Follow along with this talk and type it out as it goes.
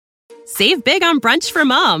Save big on brunch for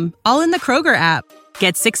mom, all in the Kroger app.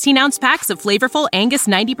 Get 16-ounce packs of flavorful Angus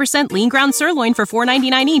 90% lean ground sirloin for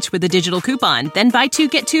 $4.99 each with a digital coupon. Then buy 2,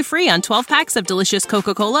 get 2 free on 12 packs of delicious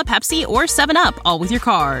Coca-Cola, Pepsi, or 7-Up, all with your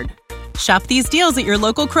card. Shop these deals at your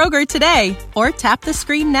local Kroger today, or tap the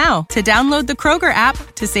screen now to download the Kroger app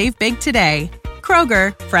to save big today.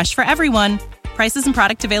 Kroger, fresh for everyone. Prices and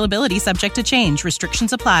product availability subject to change.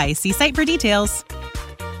 Restrictions apply. See site for details.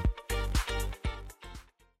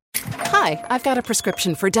 Hi, I've got a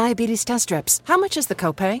prescription for diabetes test strips. How much is the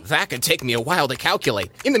copay? That could take me a while to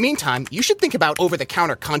calculate. In the meantime, you should think about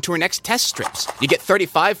over-the-counter Contour Next test strips. You get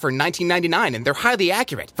 35 for $19.99, and they're highly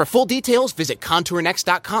accurate. For full details, visit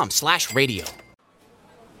contournext.com/radio.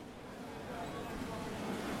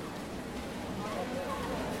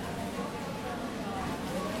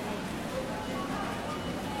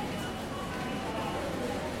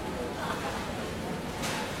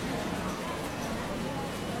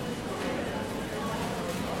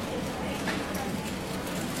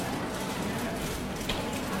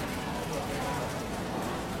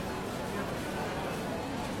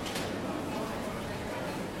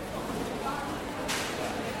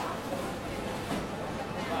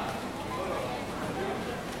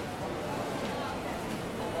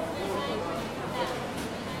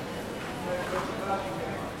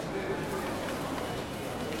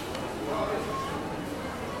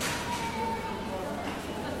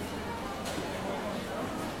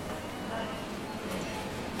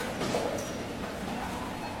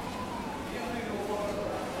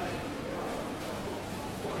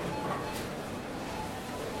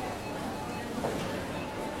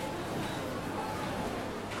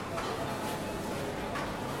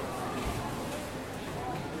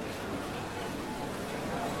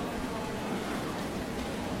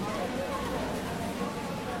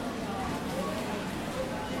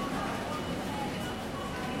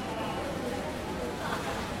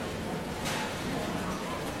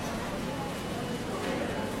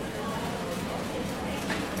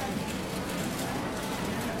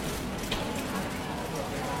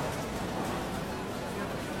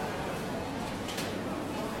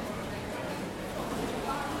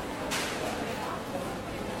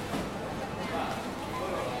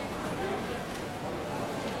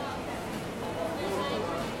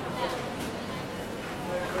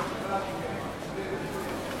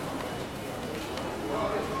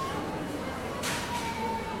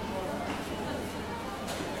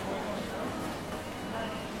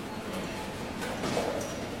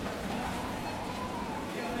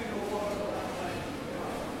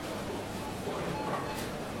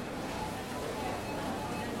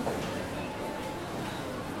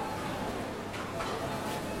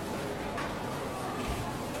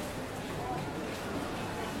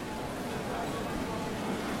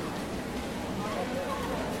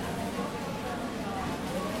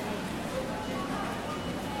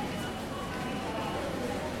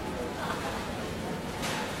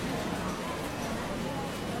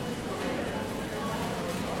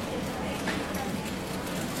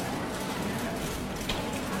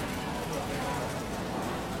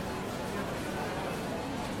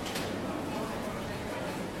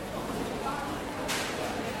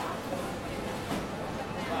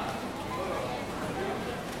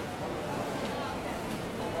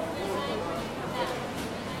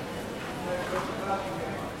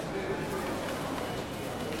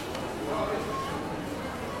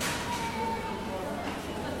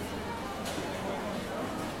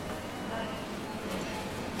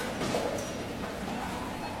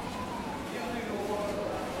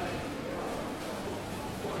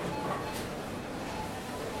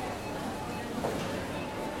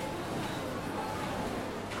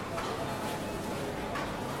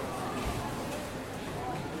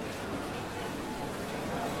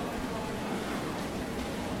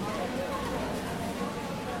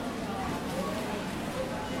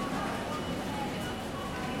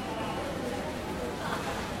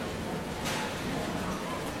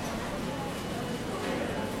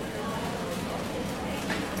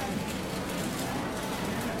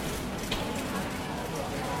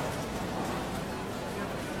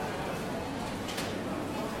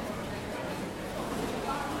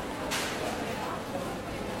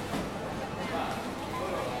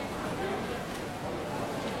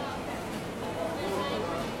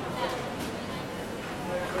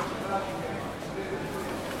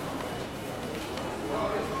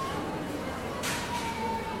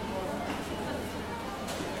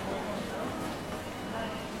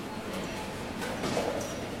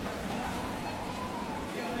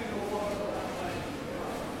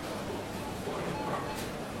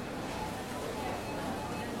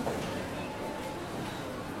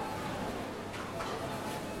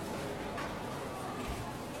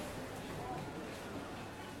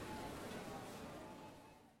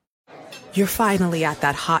 You're finally at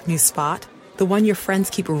that hot new spot, the one your friends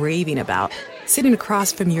keep raving about, sitting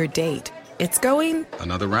across from your date. It's going...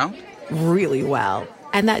 Another round? Really well.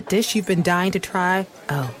 And that dish you've been dying to try?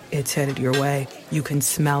 Oh, it's headed your way. You can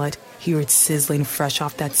smell it, hear it sizzling fresh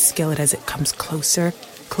off that skillet as it comes closer,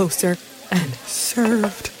 and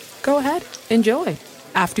served. Go ahead, enjoy.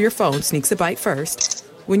 After your phone sneaks a bite first.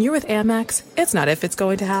 When you're with Amex, it's not if it's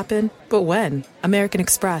going to happen, but when. American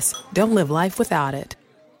Express. Don't live life without it.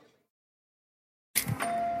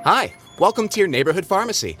 Hi, welcome to your neighborhood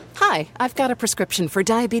pharmacy. Hi, I've got a prescription for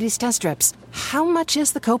diabetes test strips. How much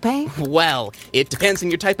is the copay? Well, it depends on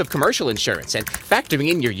your type of commercial insurance and factoring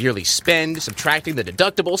in your yearly spend, subtracting the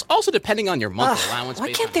deductibles, also depending on your monthly allowance.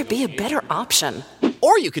 Why can't there be a better option?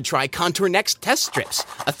 Or you could try Contour Next test strips.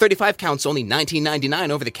 A 35 count's only $19.99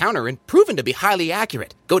 over the counter and proven to be highly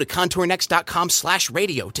accurate. Go to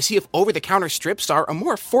contournext.com/radio to see if over-the-counter strips are a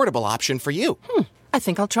more affordable option for you. I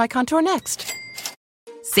think I'll try Contour Next.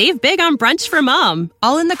 Save big on brunch for mom,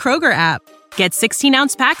 all in the Kroger app. Get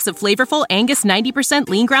 16-ounce packs of flavorful Angus 90%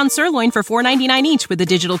 lean ground sirloin for $4.99 each with a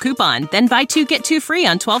digital coupon. Then buy 2, get 2 free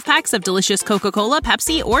on 12 packs of delicious Coca-Cola,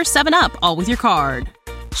 Pepsi, or 7-Up, all with your card.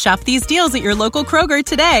 Shop these deals at your local Kroger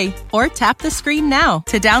today, or tap the screen now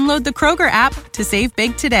to download the Kroger app to save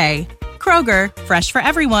big today. Kroger, fresh for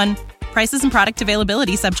everyone. Prices and product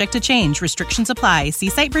availability subject to change. Restrictions apply. See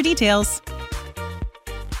site for details.